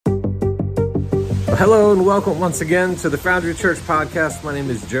Hello and welcome once again to the Foundry Church podcast. My name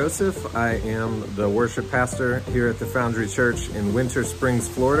is Joseph. I am the worship pastor here at the Foundry Church in Winter Springs,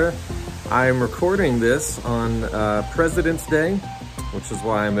 Florida. I am recording this on President's Day, which is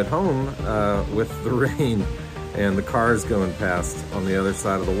why I'm at home with the rain and the cars going past on the other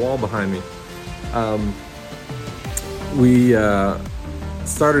side of the wall behind me. We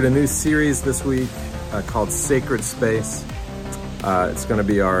started a new series this week called Sacred Space. It's going to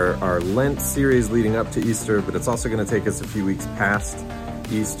be our Lent series leading up to Easter, but it's also going to take us a few weeks past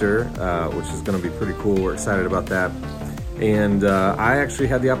Easter, which is going to be pretty cool. We're excited about that. And I actually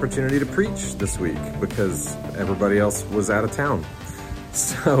had the opportunity to preach this week because everybody else was out of town.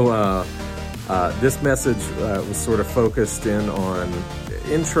 So this message was sort of focused in on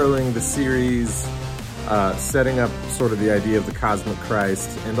introing the series, setting up sort of the idea of the cosmic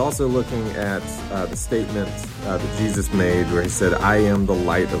Christ, and also looking at the statement that Jesus made where he said, "I am the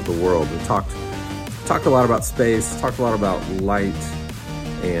light of the world." We talked a lot about space, talked a lot about light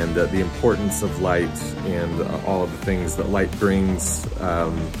and the importance of light and all of the things that light brings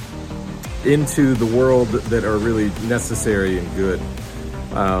into the world that are really necessary and good.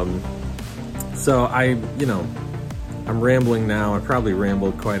 So I'm rambling now. I probably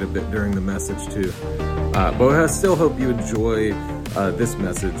rambled quite a bit during the message too. But I still hope you enjoy this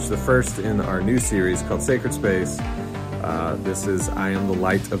message, the first in our new series called Sacred Space. This is I Am the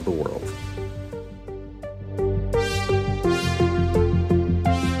Light of the World.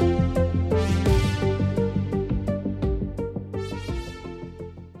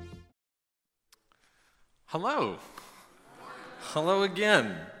 Hello. Hello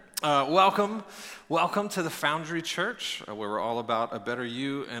again. Welcome to the Foundry Church, where we're all about a better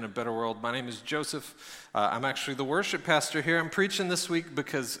you and a better world. My name is Joseph. I'm actually the worship pastor here. I'm preaching this week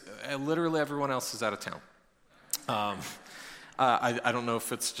because literally everyone else is out of town. I don't know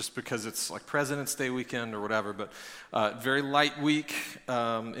if it's just because it's like President's Day weekend or whatever, but very light week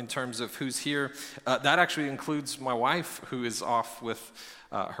in terms of who's here. That actually includes my wife, who is off with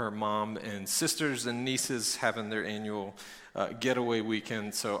her mom and sisters and nieces having their annual getaway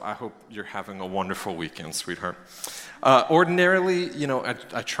weekend. So I hope you're having a wonderful weekend, sweetheart. Ordinarily,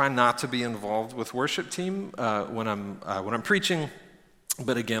 I try not to be involved with worship team when I'm preaching,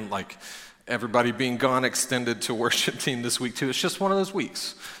 but again, like everybody being gone extended to worship team this week too. It's just one of those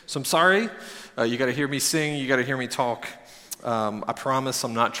weeks. So I'm sorry. You got to hear me sing. You got to hear me talk. I promise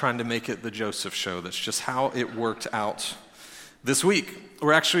I'm not trying to make it the Joseph show. That's just how it worked out this week.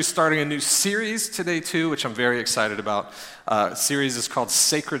 We're actually starting a new series today too, which I'm very excited about. Series is called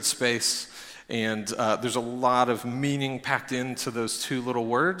Sacred Space, and there's a lot of meaning packed into those two little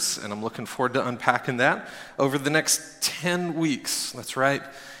words, and I'm looking forward to unpacking that over the next 10 weeks. That's right,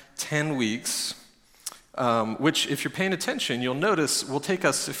 10 weeks, which if you're paying attention, you'll notice will take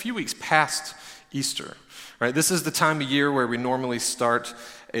us a few weeks past Easter. Right? This is the time of year where we normally start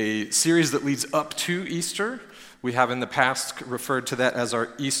a series that leads up to Easter. We have in the past referred to that as our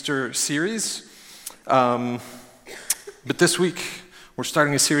Easter series. But this week, we're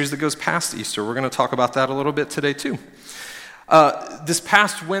starting a series that goes past Easter. We're going to talk about that a little bit today, too. This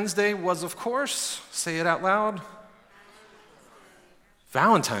past Wednesday was, of course, say it out loud,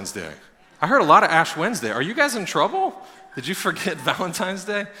 Valentine's Day. I heard a lot of Ash Wednesday. Are you guys in trouble? Did you forget Valentine's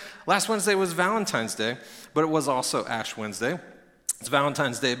Day? Last Wednesday was Valentine's Day, but it was also Ash Wednesday. It's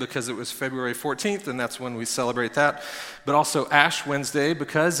Valentine's Day because it was February 14th, and that's when we celebrate that. But also Ash Wednesday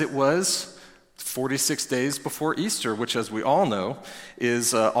because it was 46 days before Easter, which, as we all know,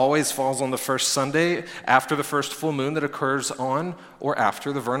 is always falls on the first Sunday after the first full moon that occurs on or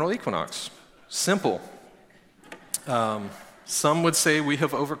after the vernal equinox. Simple. Some would say we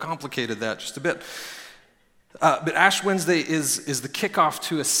have overcomplicated that just a bit. But Ash Wednesday is the kickoff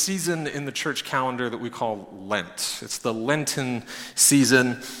to a season in the church calendar that we call Lent. It's the Lenten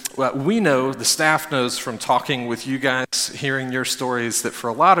season. We know, the staff knows from talking with you guys, hearing your stories, that for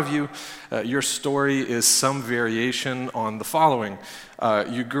a lot of you, your story is some variation on the following.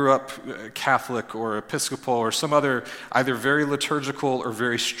 You grew up Catholic or Episcopal or some other either very liturgical or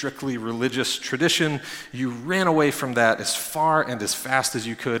very strictly religious tradition. You ran away from that as far and as fast as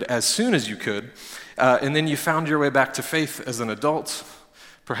you could, as soon as you could. And then you found your way back to faith as an adult,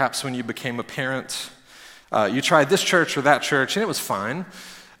 perhaps when you became a parent. You tried this church or that church, and it was fine,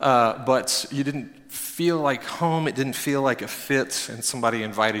 but you didn't feel like home. It didn't feel like a fit, and somebody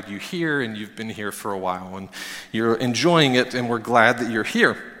invited you here, and you've been here for a while, and you're enjoying it, and we're glad that you're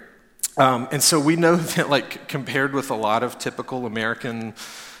here. And so we know that, like, compared with a lot of typical American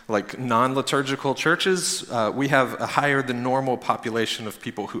non-liturgical churches, we have a higher than normal population of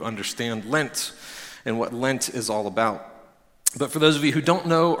people who understand Lent and what Lent is all about. But for those of you who don't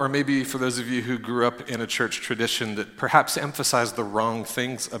know, or maybe for those of you who grew up in a church tradition that perhaps emphasized the wrong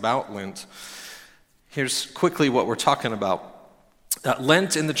things about Lent, here's quickly what we're talking about.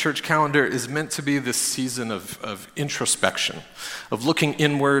 Lent in the church calendar is meant to be this season of introspection, of looking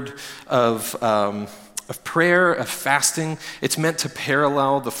inward, of prayer, of fasting. It's meant to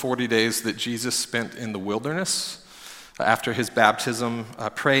parallel the 40 days that Jesus spent in the wilderness after his baptism,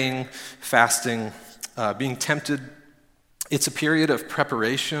 praying, fasting, being tempted. It's a period of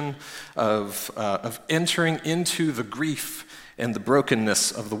preparation, of entering into the grief and the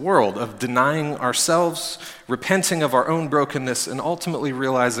brokenness of the world, of denying ourselves, repenting of our own brokenness, and ultimately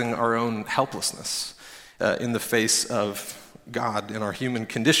realizing our own helplessness in the face of God and our human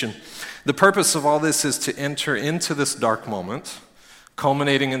condition. The purpose of all this is to enter into this dark moment,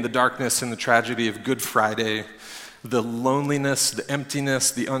 culminating in the darkness and the tragedy of Good Friday, the loneliness, the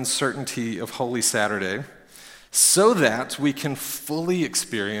emptiness, the uncertainty of Holy Saturday, so that we can fully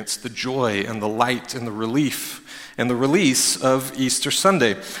experience the joy and the light and the relief and the release of Easter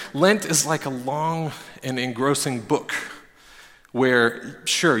Sunday. Lent is like a long and engrossing book where,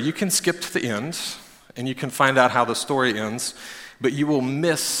 sure, you can skip to the end and you can find out how the story ends, but you will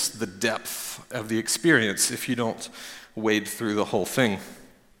miss the depth of the experience if you don't wade through the whole thing.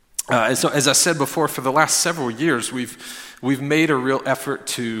 So as I said before, for the last several years, we've made a real effort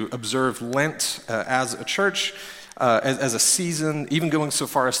to observe Lent as a church, as a season, even going so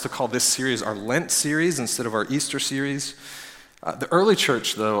far as to call this series our Lent series instead of our Easter series. The early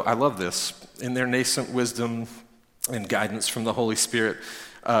church, though, I love this, in their nascent wisdom and guidance from the Holy Spirit,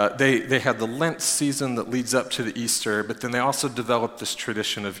 they had the Lent season that leads up to the Easter, but then they also developed this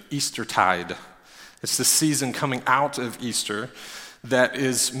tradition of Eastertide. It's the season coming out of Easter that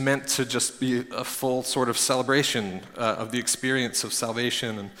is meant to just be a full sort of celebration of the experience of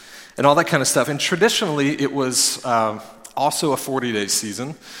salvation and all that kind of stuff. And traditionally, it was also a 40-day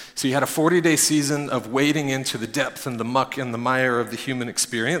season. So you had a 40-day season of wading into the depth and the muck and the mire of the human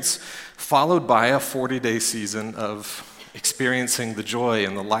experience, followed by a 40-day season of experiencing the joy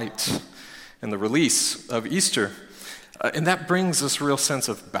and the light and the release of Easter. And that brings this real sense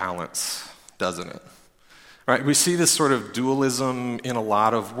of balance, doesn't it? Right, we see this sort of dualism in a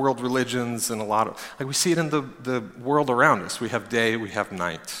lot of world religions and we see it in the world around us. We have day, we have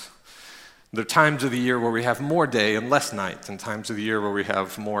night. There are times of the year where we have more day and less night, and times of the year where we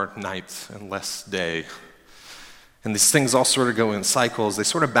have more night and less day. And these things all sort of go in cycles. They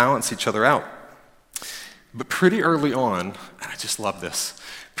sort of balance each other out. But pretty early on, and I just love this,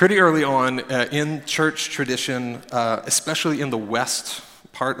 pretty early on in church tradition, especially in the West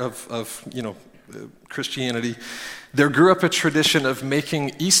part of Christianity, there grew up a tradition of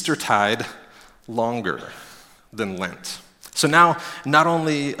making Eastertide longer than Lent. So now, not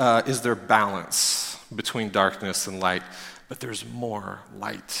only is there balance between darkness and light, but there's more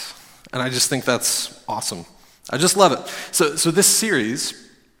light. And I just think that's awesome. I just love it. So this series,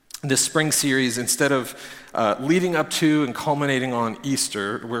 this spring series, instead of leading up to and culminating on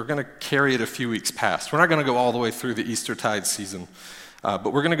Easter, we're going to carry it a few weeks past. We're not going to go all the way through the Eastertide season.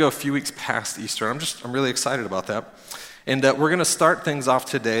 But we're going to go a few weeks past Easter. I'm really excited about that. And we're going to start things off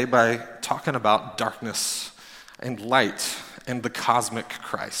today by talking about darkness and light and the cosmic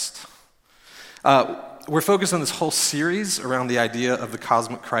Christ. We're focused on this whole series around the idea of the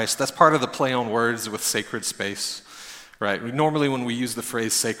cosmic Christ. That's part of the play on words with sacred space, right? Normally when we use the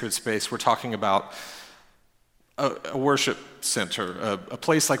phrase sacred space, we're talking about a worship center, a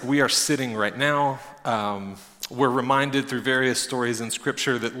place like we are sitting right now. We're reminded through various stories in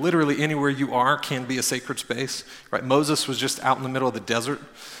Scripture that literally anywhere you are can be a sacred space, right? Moses was just out in the middle of the desert,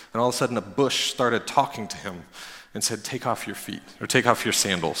 and all of a sudden a bush started talking to him and said, take off your feet, or take off your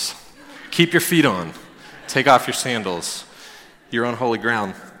sandals. Keep your feet on. Take off your sandals. You're on holy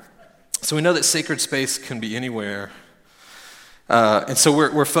ground. So we know that sacred space can be anywhere. And so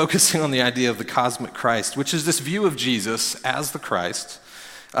we're focusing on the idea of the cosmic Christ, which is this view of Jesus as the Christ,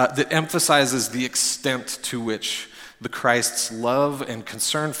 that emphasizes the extent to which the Christ's love and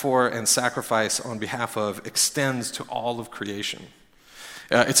concern for and sacrifice on behalf of extends to all of creation.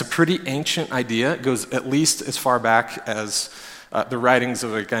 It's a pretty ancient idea. It goes at least as far back as the writings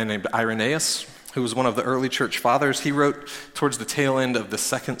of a guy named Irenaeus, who was one of the early church fathers. He wrote towards the tail end of the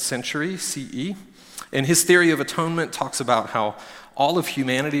 2nd century CE. And his theory of atonement talks about how all of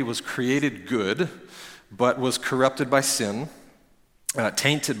humanity was created good, but was corrupted by sin,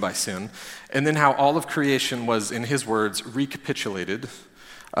 tainted by sin, and then how all of creation was, in his words, recapitulated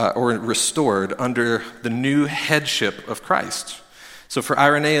or restored under the new headship of Christ. So for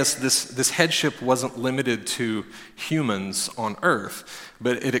Irenaeus, this headship wasn't limited to humans on earth,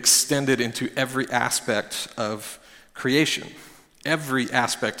 but it extended into every aspect of creation, every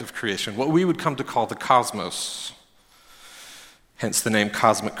aspect of creation, what we would come to call the cosmos, hence the name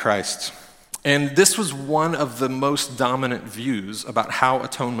Cosmic Christ. And this was one of the most dominant views about how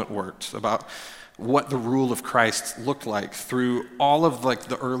atonement worked, about what the rule of Christ looked like through all of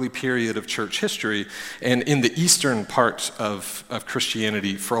the early period of church history and in the eastern part of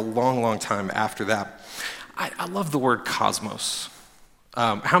Christianity for a long, long time after that. I love the word cosmos.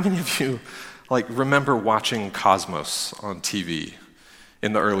 How many of you remember watching Cosmos on TV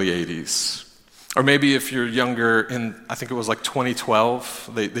in the early 80s? Or maybe if you're younger, I think it was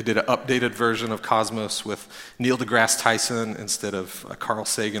 2012, they did an updated version of Cosmos with Neil deGrasse Tyson instead of Carl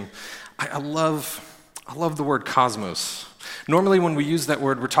Sagan. I love the word cosmos. Normally when we use that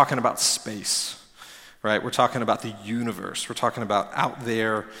word, we're talking about space, right? We're talking about the universe. We're talking about out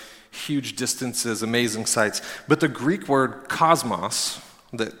there, huge distances, amazing sights. But the Greek word cosmos,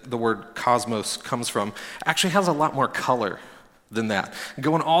 that the word cosmos comes from, actually has a lot more color than that.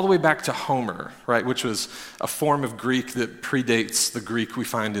 Going all the way back to Homer, right, which was a form of Greek that predates the Greek we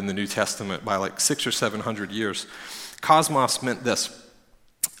find in the New Testament by 600 or 700 years. Cosmos meant this,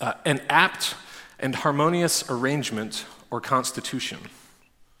 an apt and harmonious arrangement or constitution,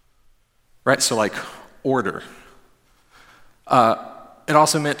 right? So order. It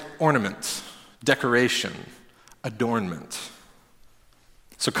also meant ornament, decoration, adornment.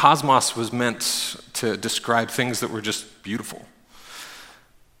 So cosmos was meant to describe things that were just beautiful.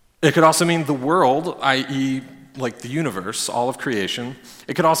 It could also mean the world, i.e., the universe, all of creation.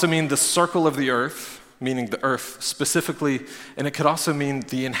 It could also mean the circle of the earth, meaning the earth specifically, and it could also mean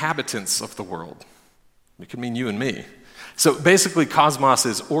the inhabitants of the world. It could mean you and me. So basically, cosmos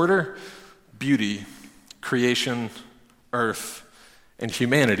is order, beauty, creation, earth, and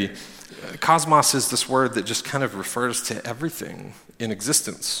humanity. Cosmos is this word that just kind of refers to everything in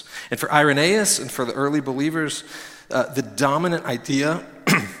existence. And for Irenaeus and for the early believers, the dominant idea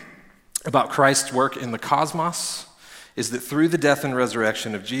about Christ's work in the cosmos is that through the death and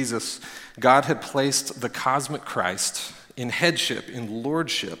resurrection of Jesus, God had placed the cosmic Christ in headship, in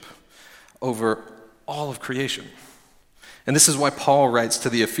lordship over all of creation. And this is why Paul writes to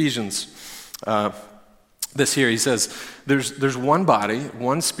the Ephesians this here. He says, there's one body,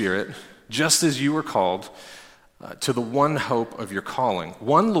 one spirit, just as you were called to the one hope of your calling.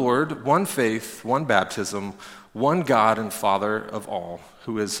 One Lord, one faith, one baptism, one God and Father of all,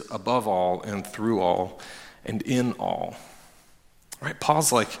 who is above all and through all and in all. Right?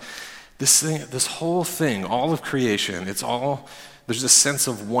 Paul's this whole thing, all of creation, there's this sense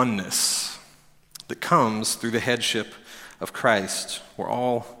of oneness that comes through the headship of Christ. We're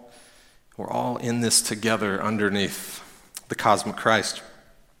all in this together underneath the cosmic Christ.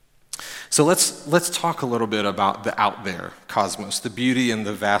 So let's talk a little bit about the out there cosmos, the beauty and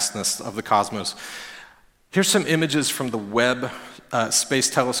the vastness of the cosmos. Here's some images from the Webb Space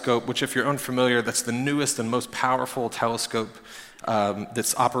Telescope, which, if you're unfamiliar, that's the newest and most powerful telescope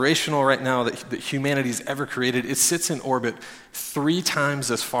that's operational right now that humanity's ever created. It sits in orbit 3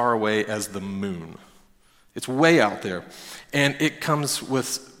 times as far away as the moon. It's way out there. And it comes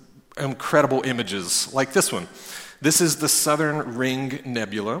with incredible images like this one. This is the Southern Ring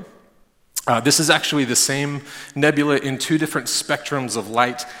Nebula. This is actually the same nebula in 2 different spectrums of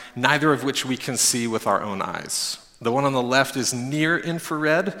light, neither of which we can see with our own eyes. The one on the left is near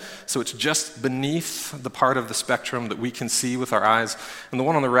infrared, so it's just beneath the part of the spectrum that we can see with our eyes. And the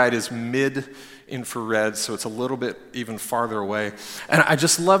one on the right is mid-infrared, so it's a little bit even farther away. And I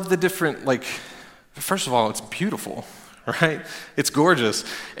just love the different, first of all, it's beautiful, right? It's gorgeous.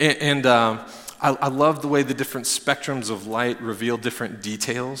 And I love the way the different spectrums of light reveal different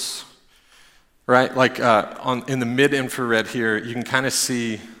details. Right, in the mid-infrared here, you can kind of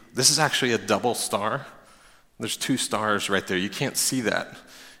see, this is actually a double star. There's 2 stars right there. You can't see that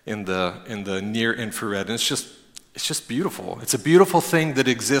in the near-infrared, and it's just beautiful. It's a beautiful thing that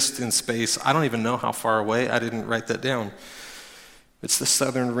exists in space. I don't even know how far away. I didn't write that down. It's the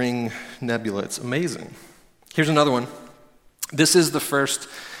Southern Ring Nebula. It's amazing. Here's another one. This is the first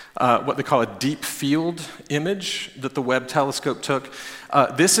what they call a deep field image that the Webb telescope took.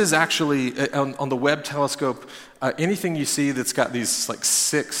 This is actually, on the Webb telescope, anything you see that's got these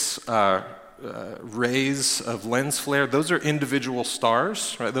 6 rays of lens flare, those are individual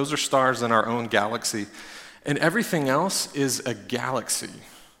stars, right? Those are stars in our own galaxy. And everything else is a galaxy.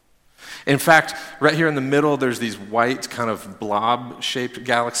 In fact, right here in the middle, there's these white kind of blob-shaped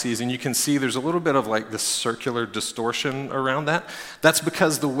galaxies, and you can see there's a little bit of this circular distortion around that. That's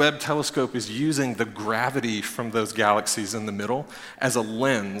because the Webb telescope is using the gravity from those galaxies in the middle as a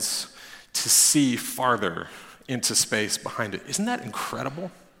lens to see farther into space behind it. Isn't that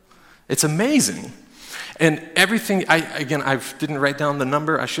incredible? It's amazing. And everything, I didn't write down the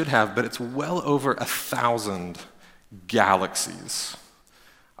number, I should have, but it's well over 1,000 galaxies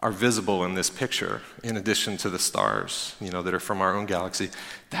are visible in this picture, in addition to the stars, that are from our own galaxy.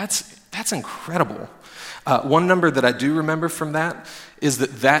 That's incredible. One number that I do remember from that is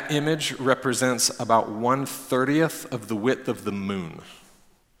that image represents about 1/30th of the width of the moon.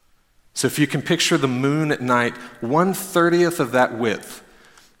 So if you can picture the moon at night, 1/30th of that width,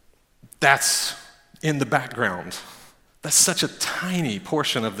 that's in the background. That's such a tiny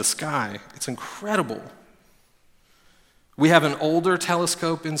portion of the sky. It's incredible. We have an older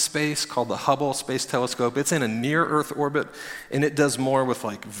telescope in space called the Hubble Space Telescope. It's in a near-Earth orbit, and it does more with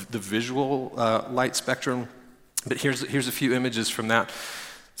like the visual light spectrum. But here's a few images from that.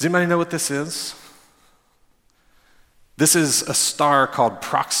 Does anybody know what this is? This is a star called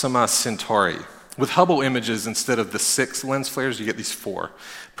Proxima Centauri. With Hubble images, instead of the 6 lens flares, you get these 4.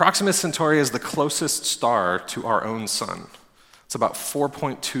 Proxima Centauri is the closest star to our own sun. It's about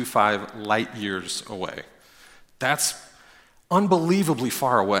 4.25 light years away. That's unbelievably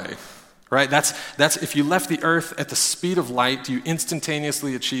far away, right? That's if you left the Earth at the speed of light, you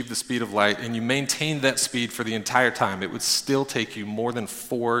instantaneously achieve the speed of light, and you maintain that speed for the entire time. It would still take you more than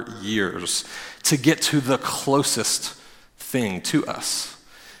 4 years to get to the closest thing to us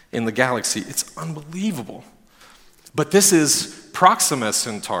in the galaxy. It's unbelievable. But this is Proxima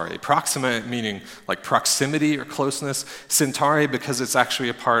Centauri. Proxima meaning like proximity or closeness. Centauri because it's actually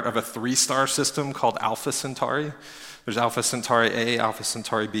a part of a 3-star system called Alpha Centauri. There's Alpha Centauri A, Alpha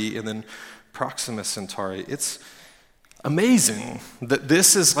Centauri B, and then Proxima Centauri. It's amazing that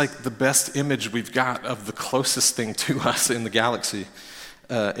this is like the best image we've got of the closest thing to us in the galaxy.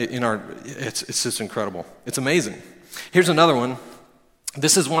 It's just incredible. It's amazing. Here's another one.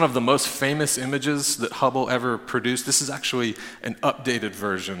 This is one of the most famous images that Hubble ever produced. This is actually an updated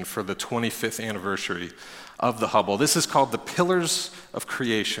version for the 25th anniversary of the Hubble. This is called the Pillars of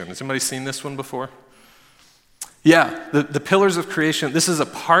Creation. Has anybody seen this one before? Yeah, the Pillars of Creation. This is a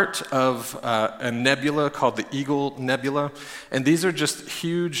part of a nebula called the Eagle Nebula. And these are just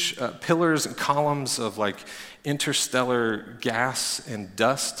huge pillars and columns of like interstellar gas and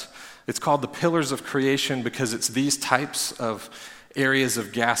dust. It's called the Pillars of Creation because it's these types of areas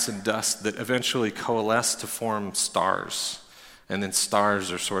of gas and dust that eventually coalesce to form stars. And then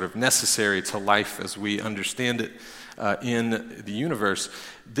stars are sort of necessary to life as we understand it in the universe.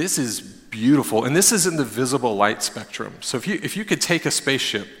 This is beautiful, and this is in the visible light spectrum. So if you could take a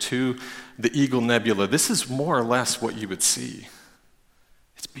spaceship to the Eagle Nebula, this is more or less what you would see.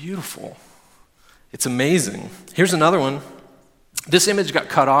 It's beautiful. It's amazing. Here's another one. This image got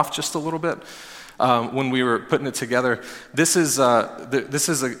cut off just a little bit when we were putting it together. This is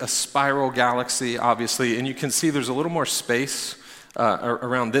a spiral galaxy, obviously, and you can see there's a little more space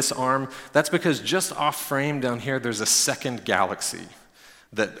around this arm. That's because just off frame down here, there's a second galaxy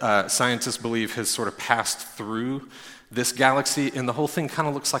that scientists believe has sort of passed through this galaxy, and the whole thing kind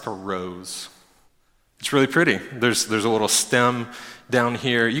of looks like a rose. It's really pretty. There's a little stem down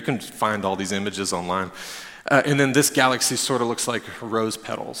here. You can find all these images online. And then this galaxy sort of looks like rose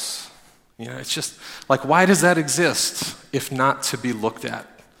petals. It's just like, why does that exist if not to be looked at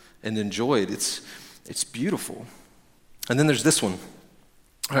and enjoyed? It's beautiful. And then there's this one.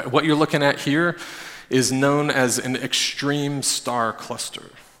 What you're looking at here is known as an extreme star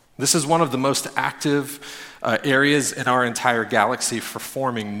cluster. This is one of the most active areas in our entire galaxy for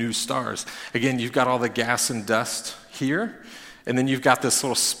forming new stars. Again, you've got all the gas and dust here, and then you've got this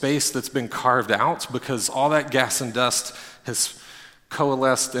little space that's been carved out because all that gas and dust has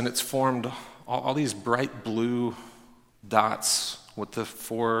coalesced and it's formed all these bright blue dots with the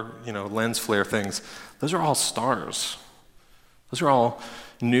 4 lens flare things. Those are all stars. Those are all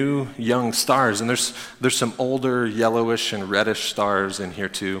new young stars, and there's some older yellowish and reddish stars in here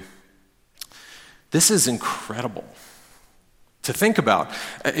too. This is incredible to think about.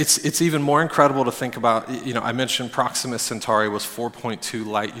 It's even more incredible to think about. I mentioned Proxima Centauri was 4.2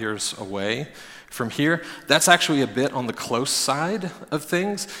 light years away from here. That's actually a bit on the close side of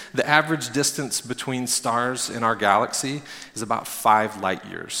things. The average distance between stars in our galaxy is about 5 light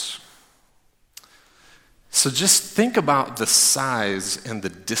years. So just think about the size and the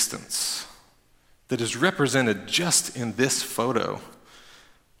distance that is represented just in this photo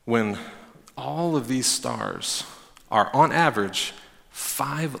when all of these stars are, on average,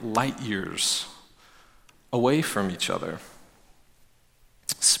 5 light years away from each other.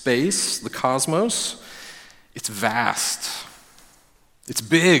 Space, the cosmos, it's vast, it's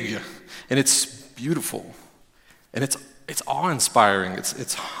big, and it's beautiful, and it's awe-inspiring,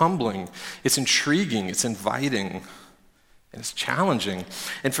 it's humbling, it's intriguing, it's inviting. And it's challenging.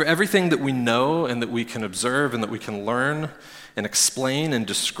 And for everything that we know and that we can observe and that we can learn and explain and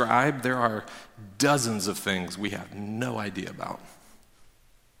describe, there are dozens of things we have no idea about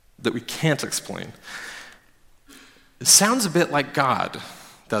that we can't explain. It sounds a bit like God,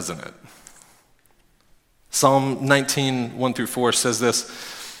 doesn't it? Psalm 19, 1-4 says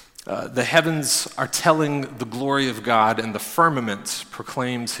this, the heavens are telling the glory of God, and the firmament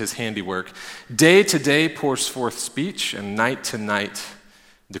proclaims his handiwork. Day to day pours forth speech, and night to night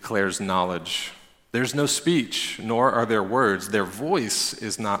declares knowledge. There's no speech, nor are there words. Their voice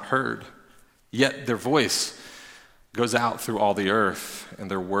is not heard. Yet their voice goes out through all the earth, and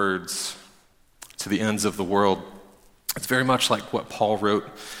their words to the ends of the world. It's very much like what Paul wrote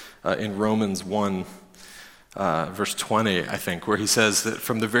in Romans 1, verse 20, I think, where he says that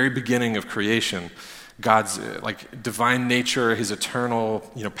from the very beginning of creation, God's divine nature, his eternal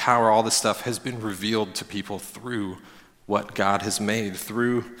power, all this stuff has been revealed to people through what God has made,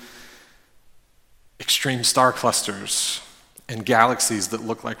 through extreme star clusters and galaxies that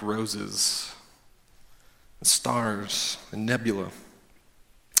look like roses, and stars and nebula.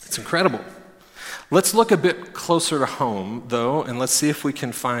 It's incredible. Let's look a bit closer to home, though, and let's see if we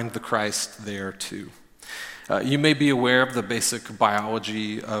can find the Christ there, too. You may be aware of the basic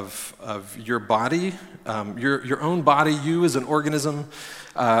biology of your body. Your own body, you as an organism,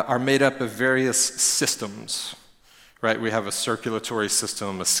 are made up of various systems, right? We have a circulatory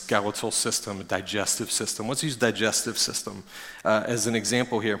system, a skeletal system, a digestive system. Let's use digestive system as an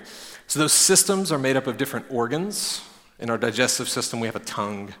example here. So those systems are made up of different organs. In our digestive system, we have a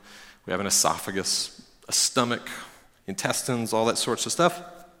tongue, we have an esophagus, a stomach, intestines, all that sorts of stuff.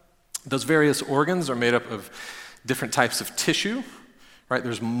 Those various organs are made up of different types of tissue, right?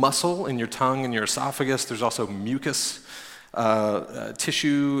 There's muscle in your tongue and your esophagus. There's also mucus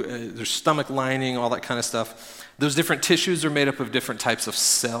tissue. There's stomach lining, all that kind of stuff. Those different tissues are made up of different types of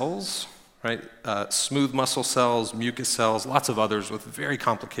cells, right? Smooth muscle cells, mucus cells, lots of others with very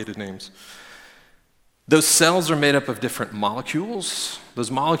complicated names. Those cells are made up of different molecules.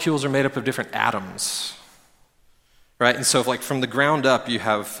 Those molecules are made up of different atoms, right? And so from the ground up, you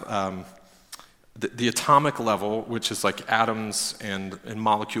have the atomic level, which is like atoms and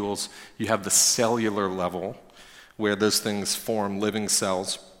molecules. You have the cellular level, where those things form living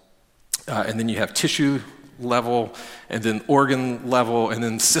cells. And then you have tissue level, and then organ level, and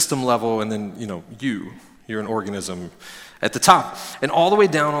then system level, and then, you're an organism at the top. And all the way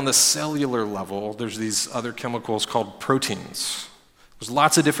down on the cellular level, there's these other chemicals called proteins. There's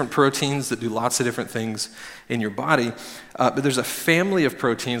lots of different proteins that do lots of different things in your body, but there's a family of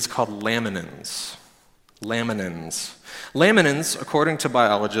proteins called laminins. Laminins. Laminins, according to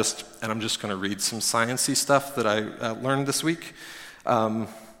biologists, and I'm just going to read some sciencey stuff that I learned this week.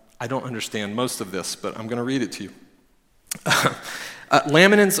 I don't understand most of this, but I'm going to read it to you.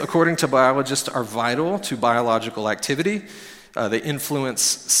 Laminins, according to biologists, are vital to biological activity. They influence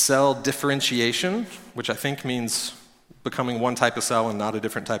cell differentiation, which I think means becoming one type of cell and not a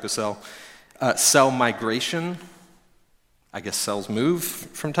different type of cell. Cell migration, I guess cells move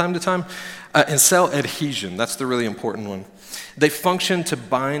from time to time. And cell adhesion, that's the really important one. They function to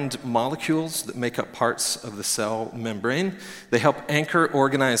bind molecules that make up parts of the cell membrane. They help anchor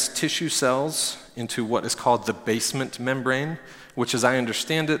organized tissue cells into what is called the basement membrane, which, as I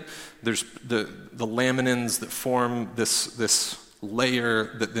understand it, there's the laminins that form this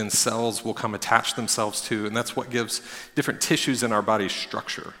layer that then cells will come attach themselves to, and that's what gives different tissues in our body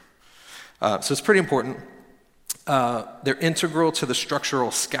structure. So it's pretty important. They're integral to the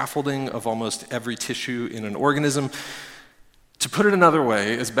structural scaffolding of almost every tissue in an organism. To put it another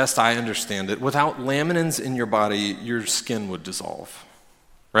way, as best I understand it, without laminins in your body, your skin would dissolve,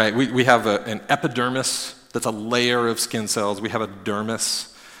 right? We have an epidermis that's a layer of skin cells. We have a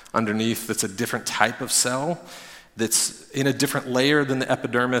dermis underneath that's a different type of cell that's in a different layer than the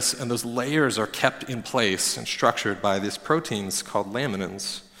epidermis, and those layers are kept in place and structured by these proteins called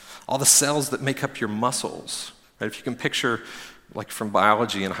laminins. All the cells that make up your muscles, right? If you can picture, from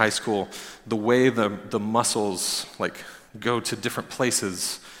biology in high school, the way the muscles, go to different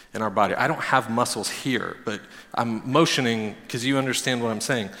places in our body. I don't have muscles here, but I'm motioning because you understand what I'm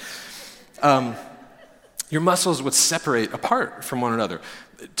saying. Your muscles would separate apart from one another.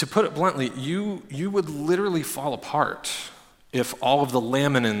 To put it bluntly, you would literally fall apart if all of the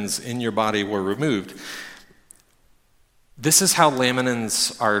laminins in your body were removed. This is how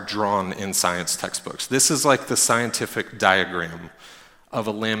laminins are drawn in science textbooks. This is like the scientific diagram of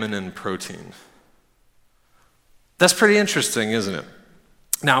a laminin protein. That's pretty interesting, isn't it?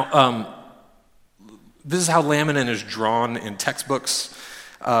 Now, this is how laminin is drawn in textbooks.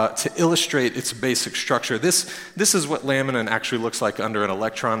 to illustrate its basic structure. This is what laminin actually looks like under an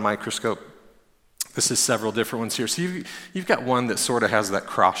electron microscope. This is several different ones here. So you've got one that sort of has that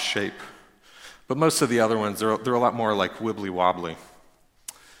cross shape, but most of the other ones, they're a lot more like wibbly-wobbly.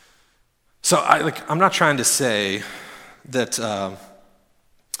 So I'm not trying to say that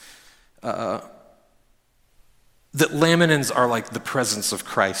that laminins are like the presence of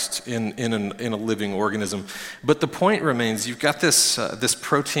Christ in a living organism. But the point remains, you've got this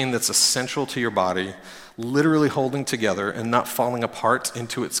protein that's essential to your body, literally holding together and not falling apart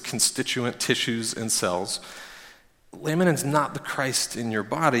into its constituent tissues and cells. Laminin's not the Christ in your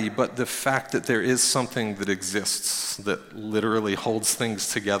body, but the fact that there is something that exists that literally holds things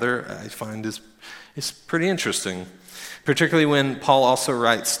together, I find is pretty interesting. Particularly when Paul also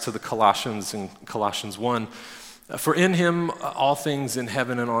writes to the Colossians in Colossians 1, "For in him all things in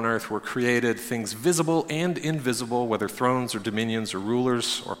heaven and on earth were created, things visible and invisible, whether thrones or dominions or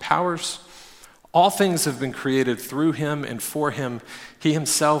rulers or powers. All things have been created through him and for him. He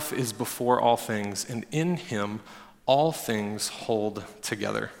himself is before all things, and in him all things hold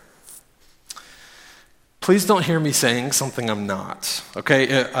together." Please don't hear me saying something I'm not,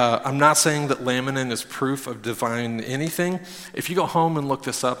 okay? I'm not saying that laminin is proof of divine anything. If you go home and look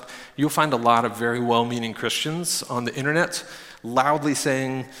this up, you'll find a lot of very well-meaning Christians on the internet loudly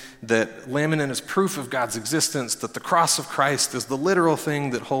saying that laminin is proof of God's existence, that the cross of Christ is the literal thing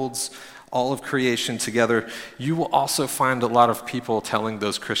that holds all of creation together. You will also find a lot of people telling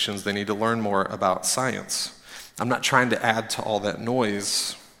those Christians they need to learn more about science. I'm not trying to add to all that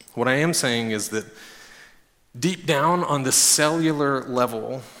noise. What I am saying is that deep down on the cellular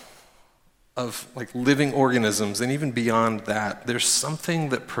level of like living organisms, and even beyond that, there's something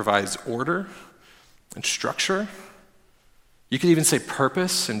that provides order and structure. You could even say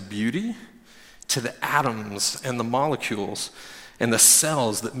purpose and beauty to the atoms and the molecules and the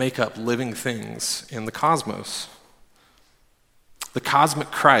cells that make up living things in the cosmos. The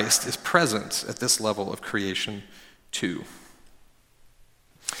cosmic Christ is present at this level of creation too.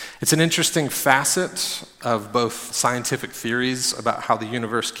 It's an interesting facet of both scientific theories about how the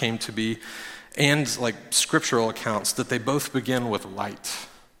universe came to be and like scriptural accounts that they both begin with light.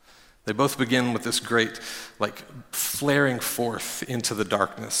 They both begin with this great like flaring forth into the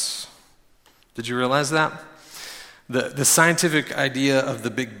darkness. Did you realize that? The scientific idea of the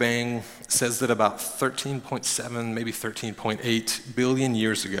Big Bang says that about 13.7, maybe 13.8 billion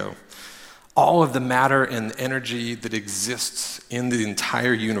years ago, all of the matter and energy that exists in the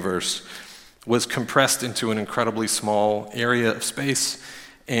entire universe was compressed into an incredibly small area of space,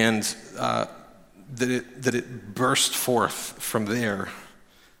 and that it burst forth from there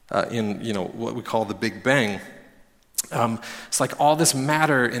in what we call the Big Bang. It's like all this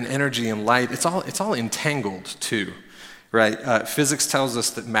matter and energy and light, it's all entangled too, right? Physics tells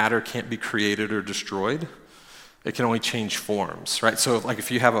us that matter can't be created or destroyed. It can only change forms, right? So like if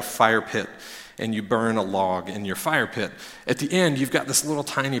you have a fire pit and you burn a log in your fire pit, at the end you've got this little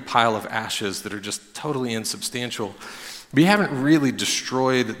tiny pile of ashes that are just totally insubstantial. But you haven't really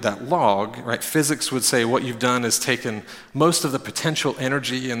destroyed that log, right? Physics would say what you've done is taken most of the potential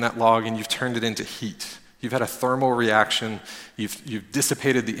energy in that log and you've turned it into heat. You've had a thermal reaction, you've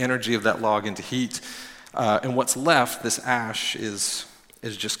dissipated the energy of that log into heat, and what's left, this ash, is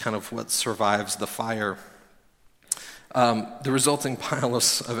just kind of what survives the fire. The resulting pile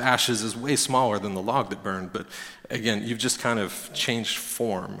of ashes is way smaller than the log that burned, but again, you've just kind of changed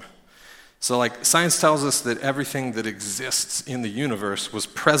form. So like science tells us that everything that exists in the universe was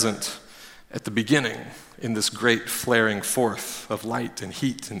present at the beginning in this great flaring forth of light and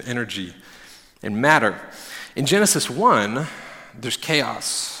heat and energy and matter. In Genesis 1, there's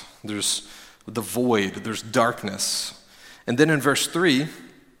chaos, there's the void, there's darkness. And then in verse 3,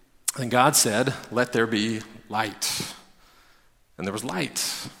 and God said, "Let there be light." And there was light.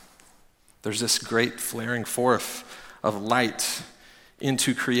 There's this great flaring forth of light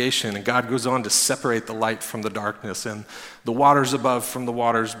into creation. And God goes on to separate the light from the darkness, and the waters above from the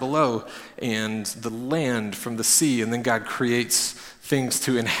waters below, and the land from the sea. And then God creates things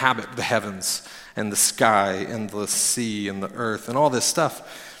to inhabit the heavens and the sky and the sea and the earth and all this stuff.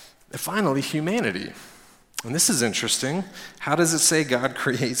 And finally, humanity. And this is interesting. How does it say God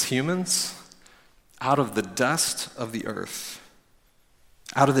creates humans? Out of the dust of the earth.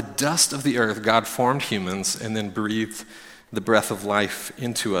 Out of the dust of the earth, God formed humans and then breathed the breath of life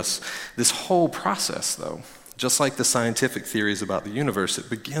into us. This whole process, though, just like the scientific theories about the universe, it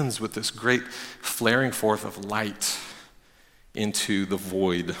begins with this great flaring forth of light into the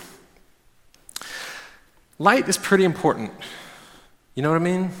void. Light is pretty important. You know what I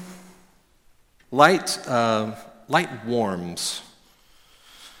mean? Light warms.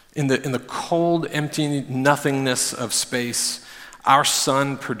 In the cold, empty nothingness of space, our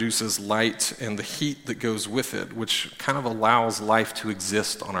sun produces light and the heat that goes with it, which kind of allows life to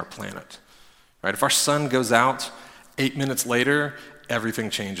exist on our planet. Right? If our sun goes out, 8 minutes later, everything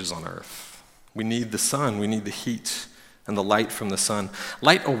changes on Earth. We need the sun, we need the heat and the light from the sun.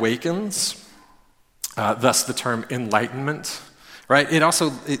 Light awakens, thus the term enlightenment. Right?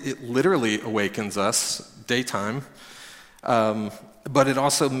 It literally awakens us, daytime, but it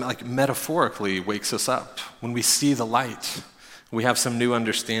also metaphorically wakes us up. When we see the light, we have some new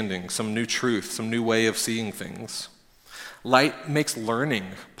understanding, some new truth, some new way of seeing things. Light makes learning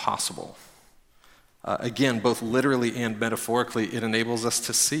possible. Again, both literally and metaphorically, it enables us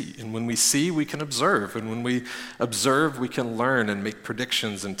to see. And when we see, we can observe. And when we observe, we can learn and make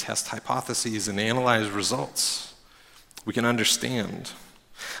predictions and test hypotheses and analyze results. We can understand.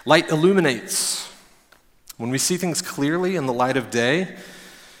 Light illuminates. When we see things clearly in the light of day,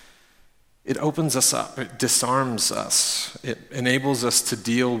 it opens us up, it disarms us, it enables us to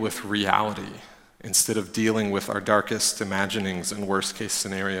deal with reality instead of dealing with our darkest imaginings and worst case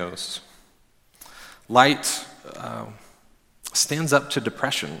scenarios. Light stands up to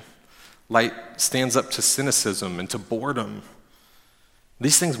depression. Light stands up to cynicism and to boredom.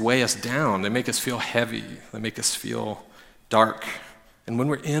 These things weigh us down. They make us feel heavy. They make us feel dark. And when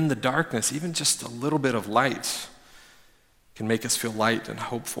we're in the darkness, even just a little bit of light can make us feel light and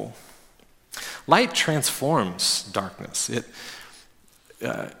hopeful. Light transforms darkness. It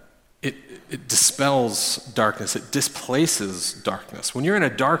dispels darkness. It displaces darkness. When you're in a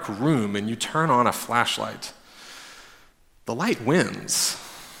dark room and you turn on a flashlight, the light wins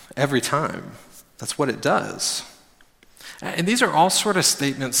every time. That's what it does. And these are all sort of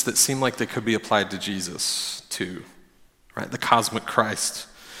statements that seem like they could be applied to Jesus too, right? The cosmic Christ.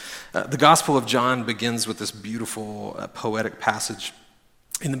 The Gospel of John begins with this beautiful poetic passage.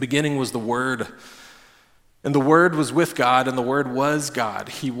 In the beginning was the Word, and the Word was with God, and the Word was God.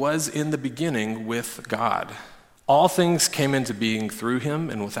 He was in the beginning with God. All things came into being through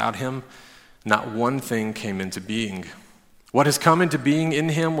him, and without him, not one thing came into being. What has come into being in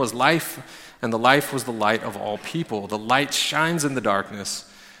him was life, and the life was the light of all people. The light shines in the darkness,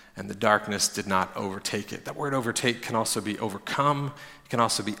 and the darkness did not overtake it. That word overtake can also be overcome. It can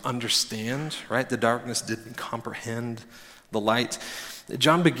also be understand, right? The darkness didn't comprehend the light.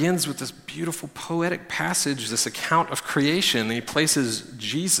 John begins with this beautiful poetic passage, this account of creation, and he places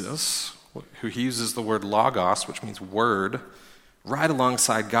Jesus, who he uses the word logos, which means word, right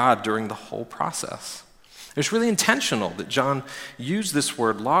alongside God during the whole process. It's really intentional that John used this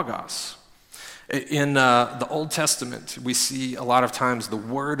word logos. In the Old Testament, we see a lot of times the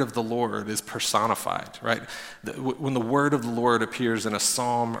word of the Lord is personified, right? When the word of the Lord appears in a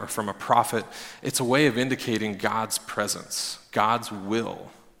psalm or from a prophet, it's a way of indicating God's presence, God's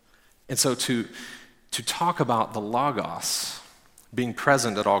will. And so to talk about the Logos being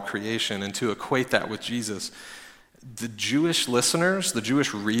present at all creation and to equate that with Jesus, the Jewish listeners, the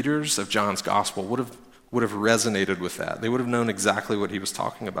Jewish readers of John's gospel would have resonated with that. They would have known exactly what he was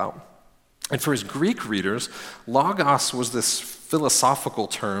talking about. And for his Greek readers, logos was this philosophical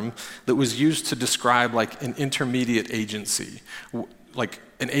term that was used to describe like an intermediate agency, like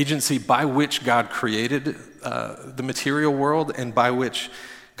an agency by which God created the material world and by which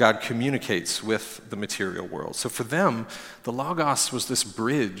God communicates with the material world. So for them, the logos was this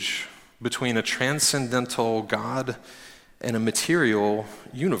bridge between a transcendental God and a material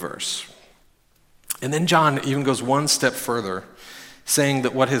universe. And then John even goes one step further, saying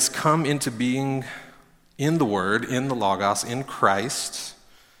that what has come into being in the Word, in the Logos, in Christ,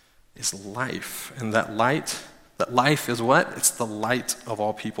 is life. And that life is what? It's the light of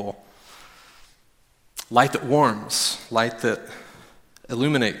all people. Light that warms, light that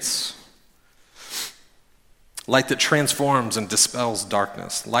illuminates, light that transforms and dispels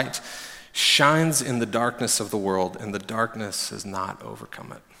darkness. Light shines in the darkness of the world, and the darkness has not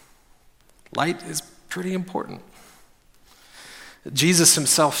overcome it. Light is pretty important. Jesus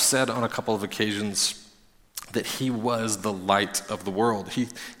himself said on a couple of occasions that he was the light of the world.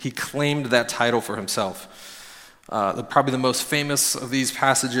 He claimed that title for himself. Probably the most famous of these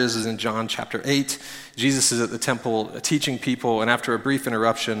passages is in John chapter 8. Jesus is at the temple teaching people, and after a brief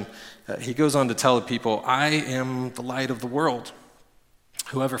interruption, he goes on to tell the people, "I am the light of the world.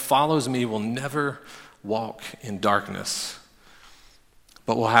 Whoever follows me will never walk in darkness,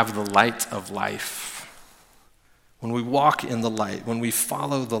 but will have the light of life." When we walk in the light, when we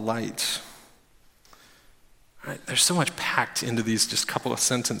follow the light, right, there's so much packed into these just couple of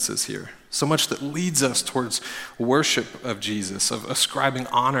sentences here. So much that leads us towards worship of Jesus, of ascribing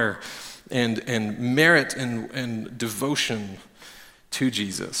honor and merit and devotion to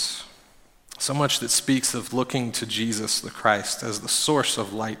Jesus. So much that speaks of looking to Jesus the Christ as the source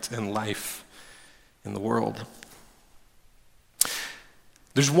of light and life in the world.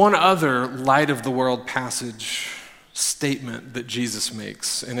 There's one other light of the world passage statement that Jesus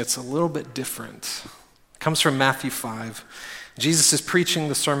makes, and it's a little bit different. It comes from Matthew 5. Jesus is preaching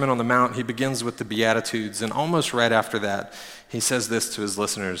the Sermon on the Mount. He begins with the Beatitudes, and almost right after that, he says this to his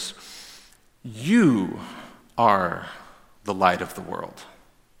listeners: "You are the light of the world.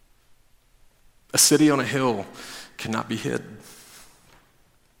 A city on a hill cannot be hid.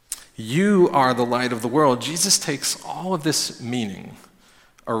 You are the light of the world." Jesus takes all of this meaning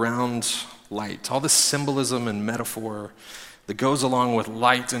around light, all this symbolism and metaphor that goes along with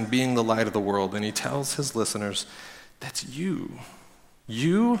light and being the light of the world, and he tells his listeners, that's you.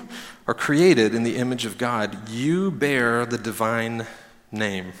 You are created in the image of God. You bear the divine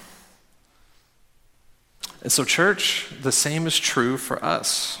name. And so, church, the same is true for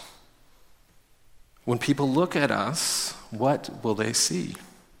us. When people look at us, what will they see?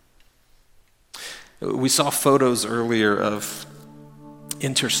 We saw photos earlier of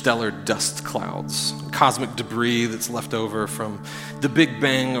interstellar dust clouds, cosmic debris that's left over from the Big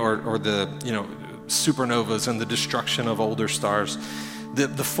Bang or the supernovas and the destruction of older stars.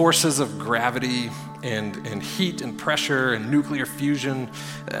 The forces of gravity and heat and pressure and nuclear fusion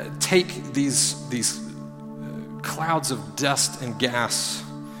take these clouds of dust and gas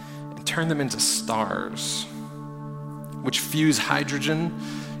and turn them into stars, which fuse hydrogen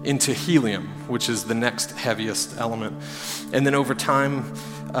into helium, which is the next heaviest element. And then over time,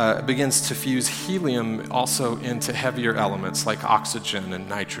 it begins to fuse helium also into heavier elements like oxygen and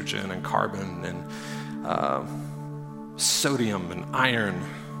nitrogen and carbon and sodium and iron.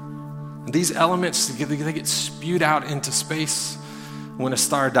 And these elements, they get spewed out into space when a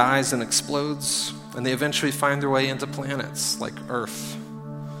star dies and explodes, and they eventually find their way into planets like Earth.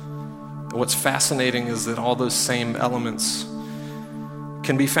 And what's fascinating is that all those same elements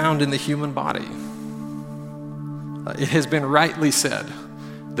can be found in the human body. It has been rightly said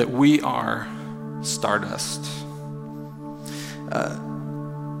that we are stardust.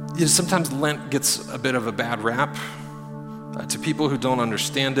 Sometimes Lent gets a bit of a bad rap to people who don't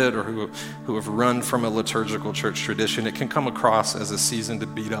understand it or who have run from a liturgical church tradition. It can come across as a season to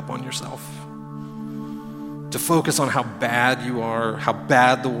beat up on yourself, to focus on how bad you are, how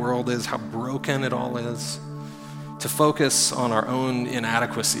bad the world is, how broken it all is, to focus on our own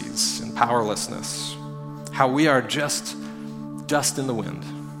inadequacies and powerlessness, how we are just dust in the wind.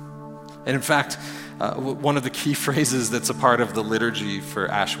 And in fact, one of the key phrases that's a part of the liturgy for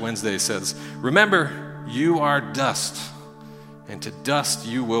Ash Wednesday says, "Remember, you are dust, and to dust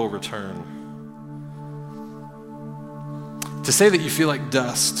you will return." To say that you feel like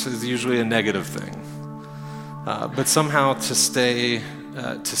dust is usually a negative thing, but somehow to say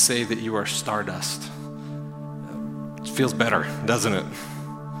that you are stardust, it feels better, doesn't it?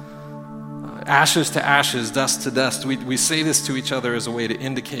 Ashes to ashes, dust to dust. We say this to each other as a way to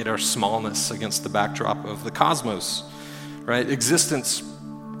indicate our smallness against the backdrop of the cosmos, right? Existence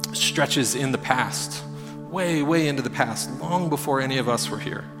stretches in the past, way, way into the past, long before any of us were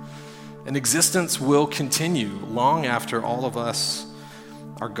here. And existence will continue long after all of us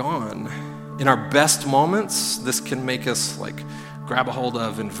are gone. In our best moments, this can make us grab a hold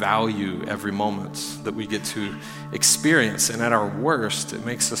of and value every moment that we get to experience. And at our worst, it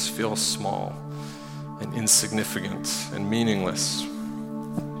makes us feel small and insignificant and meaningless.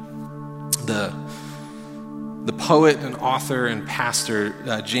 The poet and author and pastor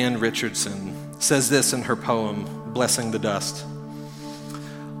Jan Richardson says this in her poem, Blessing the Dust.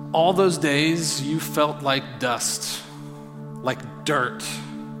 "All those days you felt like dust, like dirt,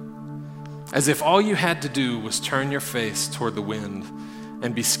 as if all you had to do was turn your face toward the wind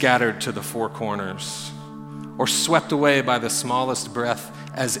and be scattered to the four corners, or swept away by the smallest breath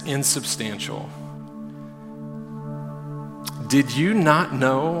as insubstantial. Did you not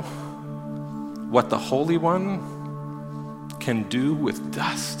know what the Holy One can do with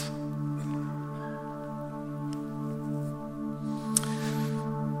dust?"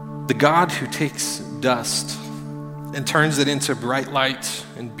 The God who takes dust and turns it into bright light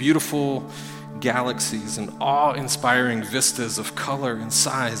and beautiful galaxies and awe-inspiring vistas of color and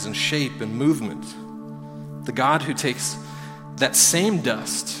size and shape and movement. The God who takes that same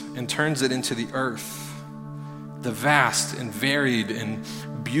dust and turns it into the earth, the vast and varied and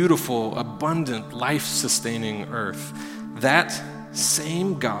beautiful, abundant, life-sustaining earth. That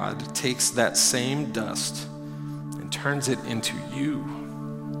same God takes that same dust and turns it into you.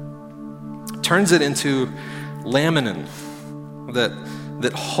 Turns it into laminin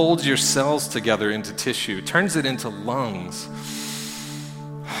that holds your cells together into tissue, turns it into lungs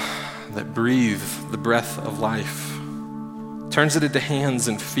that breathe the breath of life, turns it into hands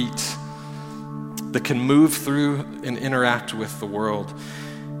and feet that can move through and interact with the world.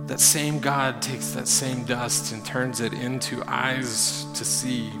 That same God takes that same dust and turns it into eyes to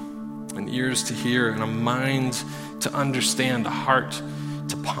see and ears to hear and a mind to understand, a heart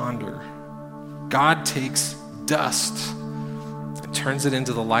to ponder. God takes dust and turns it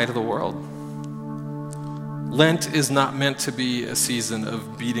into the light of the world. Lent is not meant to be a season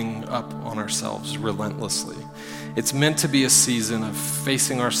of beating up on ourselves relentlessly. It's meant to be a season of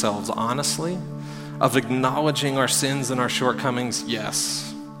facing ourselves honestly, of acknowledging our sins and our shortcomings,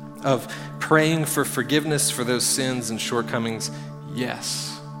 yes. Of praying for forgiveness for those sins and shortcomings,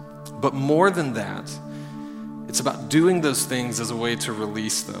 yes. But more than that, it's about doing those things as a way to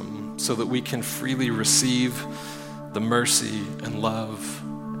release them so that we can freely receive the mercy and love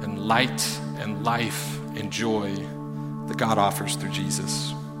and light and life and joy that God offers through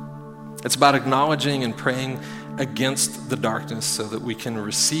Jesus. It's about acknowledging and praying against the darkness so that we can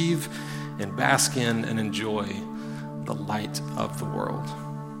receive and bask in and enjoy the light of the world.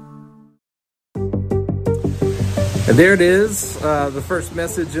 And there it is, the first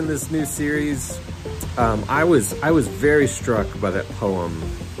message in this new series. I was very struck by that poem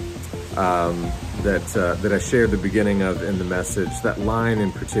that I shared the beginning of in the message. That line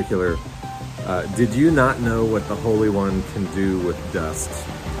in particular, did you not know what the Holy One can do with dust?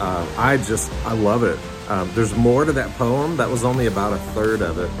 I love it. There's more to that poem. That was only about a third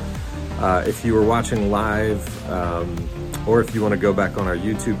of it. If you were watching live, or if you want to go back on our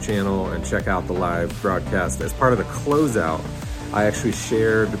YouTube channel and check out the live broadcast, as part of the closeout, I actually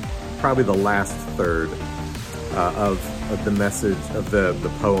shared probably the last third of the message of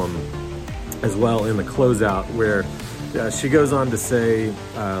the poem as well in the closeout, where she goes on to say,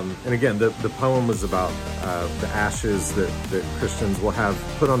 and again, the poem was about the ashes that Christians will have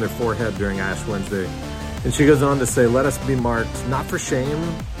put on their forehead during Ash Wednesday. And she goes on to say, let us be marked not for shame,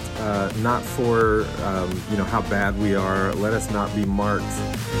 not for how bad we are. Let us not be marked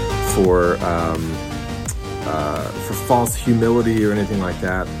for false humility or anything like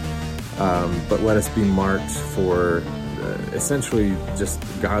that. But let us be marked for essentially just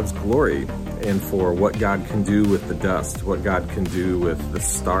God's glory and for what God can do with the dust, what God can do with the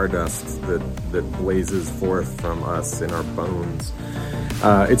stardust that blazes forth from us in our bones.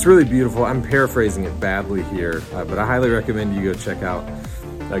 It's really beautiful. I'm paraphrasing it badly here, but I highly recommend you go check out,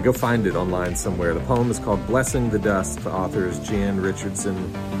 go find it online somewhere. The poem is called Blessing the Dust. The author is Jan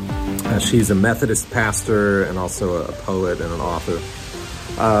Richardson. She's a Methodist pastor and also a poet and an author.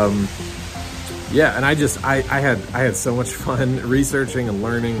 And I had so much fun researching and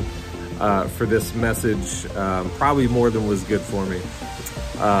learning for this message, probably more than was good for me.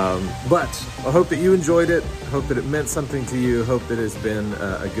 But I hope that you enjoyed it. Hope that it meant something to you. Hope that it's been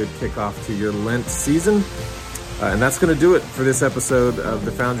a good kickoff to your Lent season. And that's going to do it for this episode of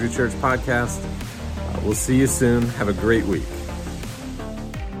the Foundry Church podcast. We'll see you soon. Have a great week.